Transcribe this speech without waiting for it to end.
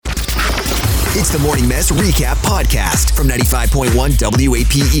It's the Morning Mess Recap Podcast from 95.1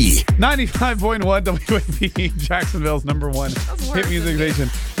 WAPE. 95.1 WAPE, Jacksonville's number one hit music station.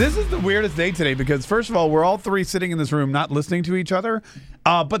 This is the weirdest day today because, first of all, we're all three sitting in this room not listening to each other.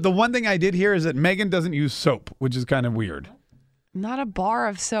 But the one thing I did hear is that Meghan doesn't use soap, which is kind of weird. Not a bar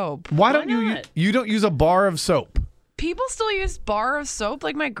of soap. Why don't you don't use a bar of soap? People still use bar of soap.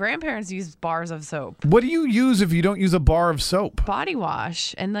 Like my grandparents used bars of soap. What do you use if you don't use a bar of soap? Body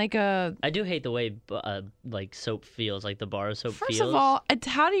wash and like a. I do hate the way like soap feels, like the bar of soap feels. First of all,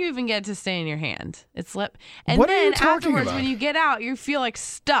 how do you even get it to stay in your hand? It's lip. And What are then you talking afterwards, about? when you get out, you feel like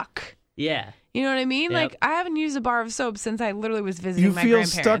stuck. Yeah. You know what I mean? Yep. Like I haven't used a bar of soap since I literally was visiting You my feel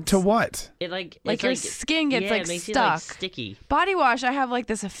grandparents. stuck to what? It like Your skin gets it makes stuck. You, like, sticky. Body wash, I have like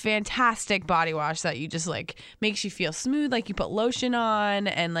this fantastic body wash that you just like makes you feel smooth. Like you put lotion on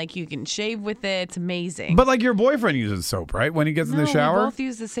and like you can shave with it. It's amazing. But like your boyfriend uses soap, right? When he gets in the shower? We both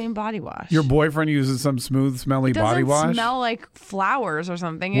use the same body wash. Your boyfriend uses some smooth, smelly It body doesn't wash? smell like flowers or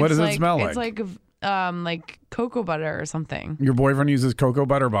something. What It's does it smell It's like cocoa butter or something. Your boyfriend uses cocoa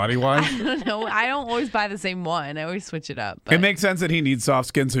butter body wash? I don't know. I don't always buy the same one. I always switch it up. But It makes sense that he needs soft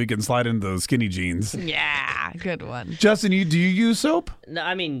skin so he can slide into those skinny jeans. yeah, good one. Justin, do you use soap? No,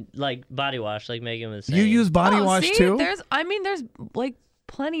 I mean like body wash, like Megan was saying. You use body wash see, too? There's like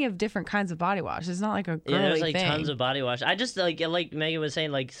plenty of different kinds of body wash. It's not like a girly Yeah, there's like thing. tons of body wash. I just like Megan was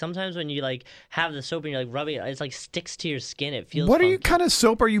saying, like sometimes when you like have the soap and you're like rubbing it, it's like sticks to your skin. It feels. What funky. kind of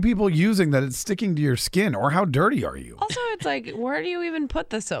soap are you people using that it's sticking to your skin? Or how dirty are you? Also, it's like, where do you even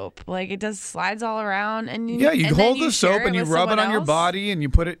put the soap? Like, it does slides all around, and You and then hold the share soap it and you with rub it someone on your else? body and you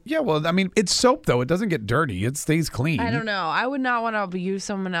put it. Yeah, well, I mean, it's soap though. It doesn't get dirty. It stays clean. I don't know. I would not want to use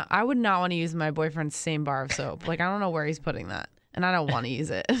I would not want to use my boyfriend's same bar of soap. Like, I don't know where he's putting that, and I don't want to use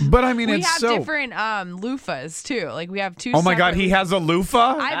it. But I mean, we it's have soap. different loofahs too. Like we have two. Oh my God, separate he has a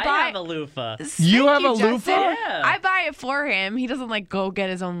loofah? I buy have a loofah. You have a Justin. loofah? Yeah. I buy it for him. He doesn't like go get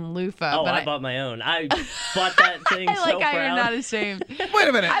his own loofah. Oh, but I bought my own. I bought that thing I like so how proud. you're not ashamed. Wait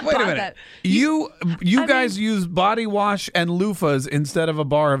a minute. I Wait a bought minute. that. You I guys use body wash and loofahs instead of a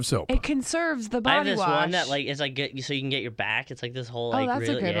bar of soap. It conserves the I body have this wash. one that like is like so you can get your back. It's like this whole like Oh, that's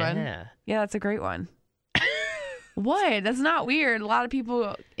a really, good one. yeah. Yeah, that's a great one. What? That's not weird. A lot of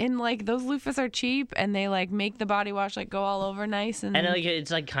people in like those loofahs are cheap and they like make the body wash like go all over nice and And like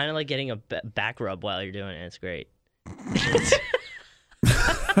it's like kind of like getting a back rub while you're doing it. It's great.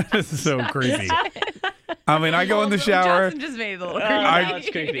 This is so creepy. I mean, I go in the shower. Justin just made it a little Now it's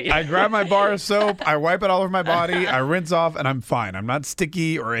creepy. I grab my bar of soap, I wipe it all over my body, I rinse off, and I'm fine. I'm not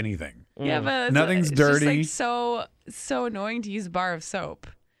sticky or anything. Yeah, but Nothing's it's dirty. Just, like, so annoying to use a bar of soap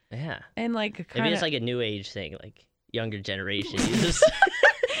Yeah. and like Maybe kind it's of. like a new age thing, like younger generation uses.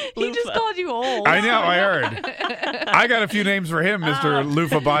 He just loofah. called you old. I know, I heard. I got a few names for him, Mr.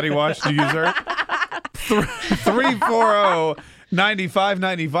 Loofah Body Wash user.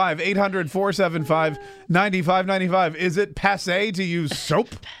 340-9595, 800-475-9595. Is it passe to use soap?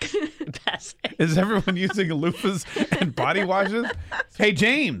 Pass. Is everyone using loofahs and body washes? Hey,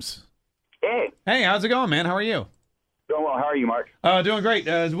 James. Hey, Hey, how's it going, man? How are you? doing well. How are you, Mark? Doing great.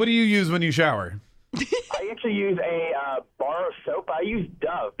 What do you use when you shower? I actually use a bar of soap. I use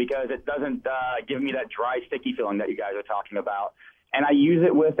Dove because it doesn't give me that dry, sticky feeling that you guys are talking about. And I use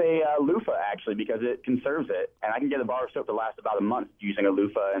it with a loofah, actually, because it conserves it. And I can get a bar of soap to last about a month using a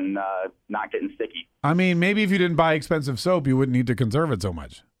loofah and not getting sticky. I mean, maybe if you didn't buy expensive soap, you wouldn't need to conserve it so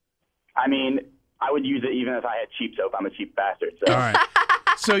much. I mean, I would use it even if I had cheap soap. I'm a cheap bastard. So. All right.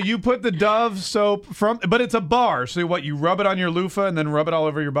 So you put the Dove soap but it's a bar. So what, you rub it on your loofah and then rub it all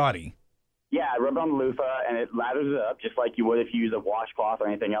over your body? Yeah, I rub it on the loofah, and it lathers it up just like you would if you use a washcloth or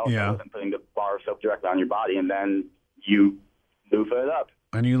anything else. Yeah. Other than putting the bar of soap directly on your body, and then you loofah it up.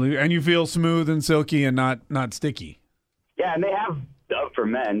 And you feel smooth and silky and not sticky. Yeah, and they have Dove for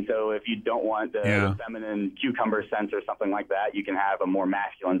men, so if you don't want the feminine cucumber scent or something like that, you can have a more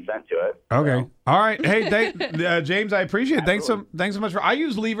masculine scent to it. Okay. All right. Hey, James, I appreciate it. Thanks so much I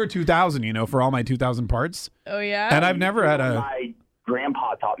use Lever 2000, for all my 2000 parts. Oh yeah. And I've never had a My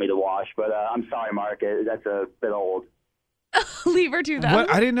grandpa taught me to wash, but I'm sorry, Mark, that's a bit old. Lever 2000. What?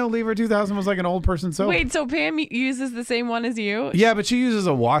 I didn't know Lever 2000 was like an old person soap. Wait, so Pam uses the same one as you? Yeah, but she uses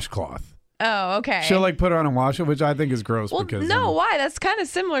a washcloth. Oh, okay. She'll like put it on and wash it, which I think is gross. Well, because no, why? That's kind of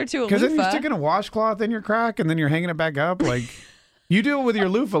similar to a Because then you're loofah. sticking a washcloth in your crack and then you're hanging it back up. Like, you do it with your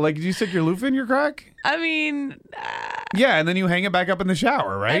loofah. Like, do you stick your loofah in your crack? I mean, Yeah, and then you hang it back up in the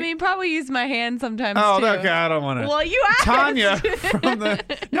shower, right? I mean, probably use my hand sometimes oh, too. okay, I don't want to. Well, you asked. Tanya from the.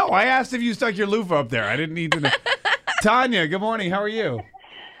 No, I asked if you stuck your loofah up there. I didn't need to know. Tanya, good morning. How are you?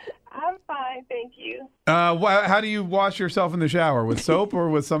 I'm fine, thank you. How do you wash yourself in the shower? With soap or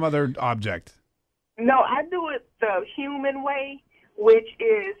with some other object? No, I do it the human way, which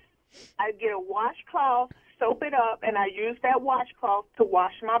is I get a washcloth, soap it up, and I use that washcloth to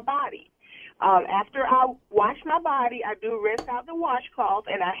wash my body. After I wash my body, I do rinse out the washcloth,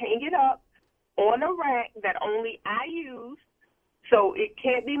 and I hang it up on a rack that only I use, so it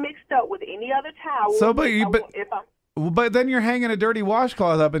can't be mixed up with any other towel. So, but then you're hanging a dirty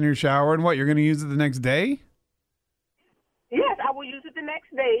washcloth up in your shower, and what? You're going to use it the next day? Yes, I will use it the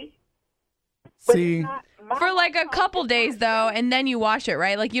next day. But See, For like a couple days, though, and then you wash it,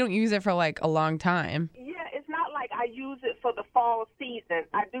 right? Like, you don't use it for like a long time. Yeah, it's not like I use it for the fall season.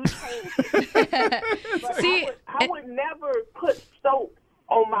 I do change it. But See, I would never put soap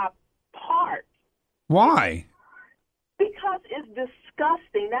on my parts. why? Because it's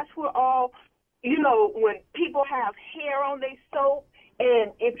disgusting. That's where all, when people have hair on their soap,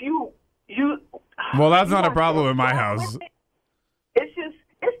 and if you Well, that's not a want problem to in my fuck house. with it,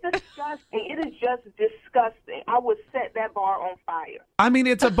 it's disgusting. It is just disgusting. I would set that bar on fire. I mean,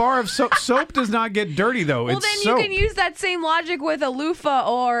 it's a bar of soap. Soap does not get dirty, though. well, it's then soap. you can use that same logic with a loofah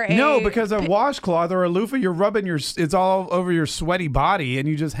or a... No, because a washcloth or a loofah, you're rubbing it's all over your sweaty body, and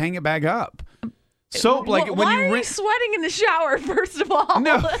you just hang it back up. Soap, like when why you are you rinse. sweating in the shower, first of all?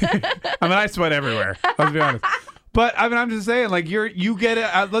 No, I mean I sweat everywhere. Let's be honest. But I mean, I'm just saying, like you get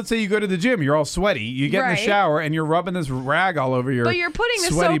it. Let's say you go to the gym, you're all sweaty. You get in Right. the shower and you're rubbing this rag all over your. But you're putting the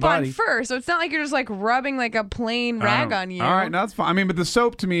sweaty soap body. on first, so it's not like you're just like rubbing like a plain rag on you. All right, no, that's fine. I mean, but the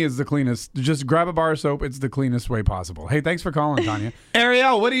soap to me is the cleanest. Just grab a bar of soap. It's the cleanest way possible. Hey, thanks for calling, Tanya.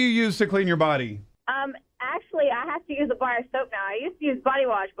 Ariel, what do you use to clean your body? Actually, I have to use a bar of soap now. I used to use body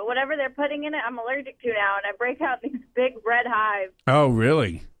wash, but whatever they're putting in it, I'm allergic to now, and I break out these big red hives. Oh,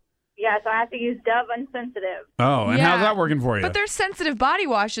 really? Yeah, so I have to use Dove Unsensitive. Oh, and Yeah. how's that working for you? But there's sensitive body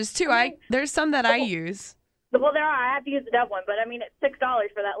washes too. There's some that I use. Well, there are. I have to use the Dove one, but I mean, it's $6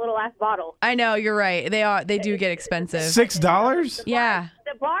 for that little ass bottle. I know, you're right. They do get expensive. $6? Yeah.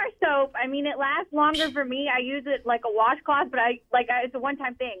 The bar soap, I mean, it lasts longer for me. I use it like a washcloth, but it's a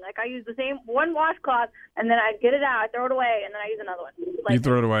one-time thing. Like, I use the same one washcloth, and then I get it out, I throw it away, and then I use another one. Like, You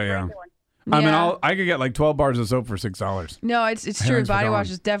throw it away, yeah. I mean, I could get like 12 bars of soap for $6. No, it's true. Thanks for Body calling. wash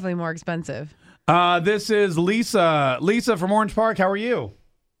is definitely more expensive. This is Lisa. Lisa from Orange Park. How are you?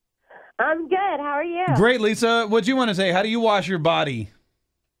 I'm good. How are you? Great, Lisa. What do you want to say? How do you wash your body?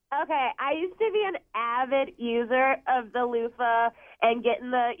 Okay, I used to be an avid user of the loofah and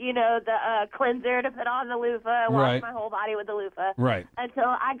getting the cleanser to put on the loofah and wash Right. my whole body with the loofah. Right. Until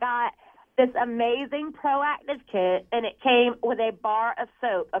I got this amazing Proactive kit, and it came with a bar of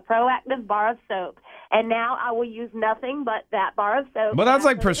soap, a Proactive bar of soap. And now I will use nothing but that bar of soap. But that's And I like put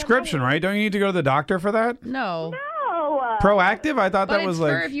it in my prescription, hand. right? Don't you need to go to the doctor for that? No. No. Proactive? I thought But that was it's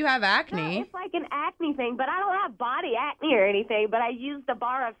like. for if you have No, acne. it's like an acne thing, but I don't have body acne or anything. But I use the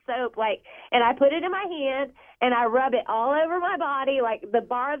bar of soap, and I put it in my hand, and I rub it all over my body, like the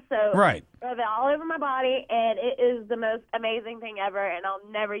bar of soap. Right. Rub it all over my body, and it is the most amazing thing ever. And I'll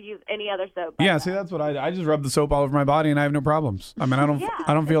never use any other soap. Yeah, see, that's what I just rub the soap all over my body and I have no problems. I mean, I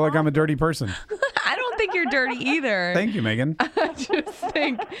don't feel like I'm a dirty person. I don't think you're dirty either. Thank you, Megan. I just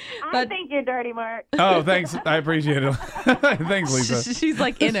think I think you're dirty, Mark. Oh, thanks. I appreciate it. Thanks, Lisa. she's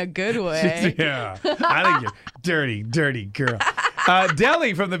like in a good way. Yeah. I think you're dirty, dirty girl.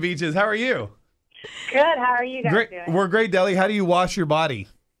 Deli from the beaches. How are you? Good. How are you guys Great. doing? We're great, Deli. How do you wash your body?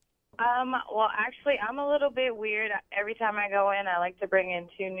 Well, actually, I'm a little bit weird. Every time I go in, I like to bring in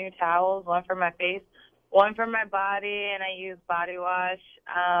 2 new towels, one for my face, one for my body, and I use body wash.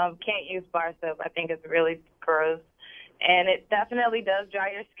 Can't use bar soap. I think it's really gross. And it definitely does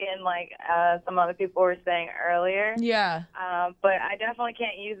dry your skin, like some other people were saying earlier. Yeah. But I definitely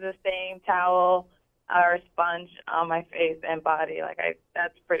can't use the same towel or sponge on my face and body.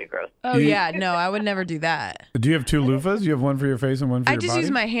 That's pretty gross. Oh, yeah. No, I would never do that. Do you have 2 loofahs? You have one for your face and one for I your just body?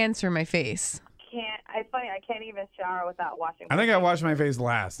 use my hands for my face. It's funny, I can't even shower without washing I think I wash my face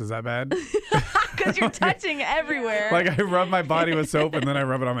last. Is that bad? Because you're touching everywhere. Like I rub my body with soap and then I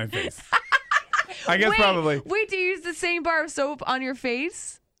rub it on my face. I guess probably. Wait, do you use the same bar of soap on your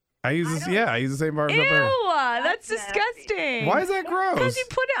face? I use this. Yeah, I use the same bar of Ew, soap. there. that's disgusting. Why is that gross? Because you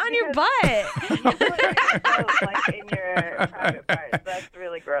put it on your butt. like in your private parts. That's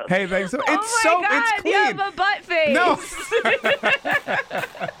really gross. Hey, thanks. It's Oh my soap. God, It's clean. you have a butt face. No.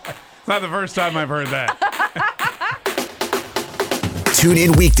 It's not the first time I've heard that. Tune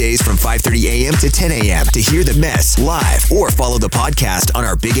in weekdays from 5:30 a.m. to 10 a.m. to hear the mess live or follow the podcast on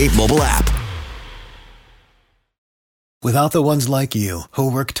our Big 8 mobile app. Without the ones like you,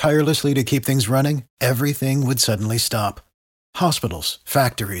 who work tirelessly to keep things running, everything would suddenly stop. Hospitals,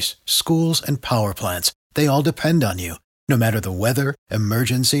 factories, schools, and power plants, they all depend on you. No matter the weather,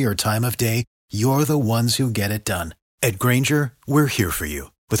 emergency, or time of day, you're the ones who get it done. At Grainger, we're here for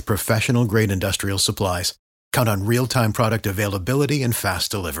you with professional-grade industrial supplies. Count on real-time product availability and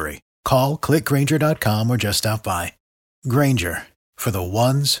fast delivery. Call, clickgrainger.com, or just stop by. Grainger, for the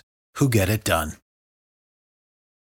ones who get it done.